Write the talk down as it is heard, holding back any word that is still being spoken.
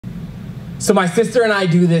So my sister and I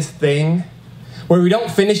do this thing where we don't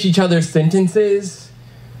finish each other's sentences,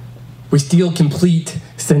 we steal complete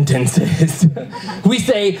sentences. We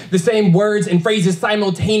say the same words and phrases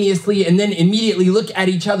simultaneously and then immediately look at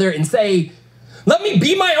each other and say, "Let me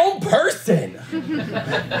be my own person."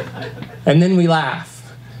 And then we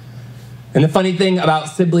laugh. And the funny thing about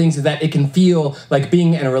siblings is that it can feel like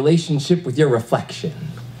being in a relationship with your reflection.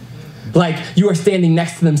 Like you are standing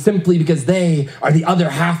next to them simply because they are the other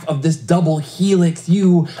half of this double helix.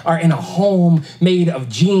 You are in a home made of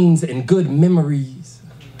genes and good memories,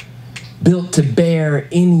 built to bear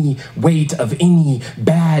any weight of any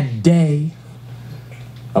bad day.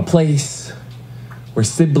 A place where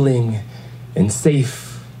sibling and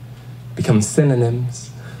safe become synonyms.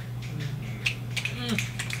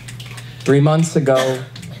 3 months ago,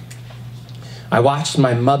 I watched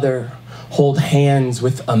my mother hold hands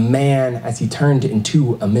with a man as he turned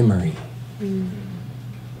into a memory.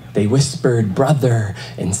 They whispered brother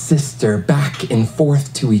and sister back and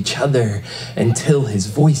forth to each other until his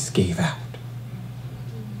voice gave out,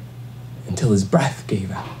 until his breath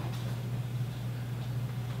gave out,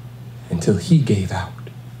 until he gave out.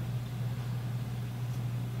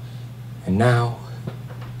 And now,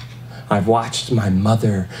 I've watched my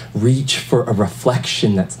mother reach for a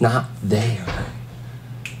reflection that's not there.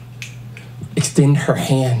 Extend her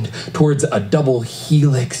hand towards a double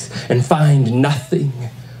helix and find nothing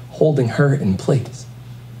holding her in place.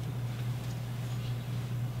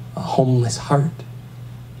 A homeless heart.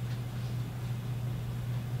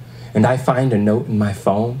 And I find a note in my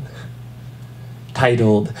phone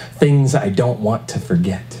titled, "Things I Don't Want to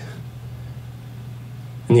Forget."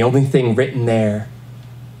 And the only thing written there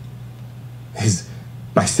is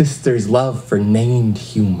my sister's love for named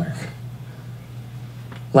humor.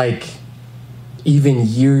 Like, even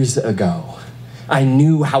years ago, I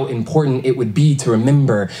knew how important it would be to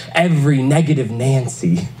remember every negative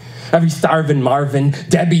Nancy, every starving Marvin,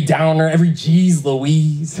 Debbie Downer, every Jeez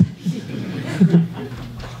Louise.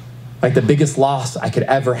 Like the biggest loss I could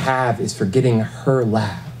ever have is forgetting her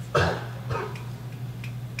laugh.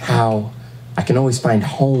 How I can always find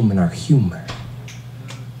home in our humor.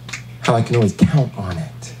 How I can always count on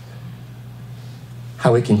it.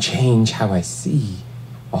 How it can change how I see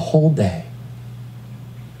a whole day.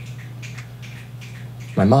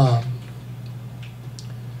 My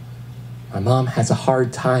mom has a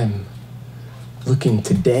hard time looking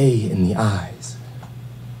today in the eyes.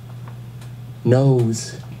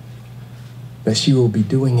 Knows that she will be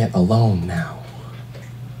doing it alone now.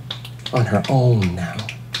 On her own now.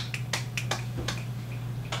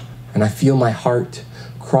 And I feel my heart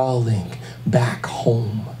crawling back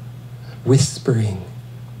home, whispering,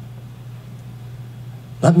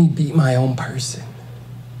 "Let me be my own person.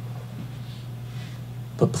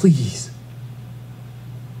 But please,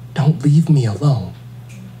 don't leave me alone."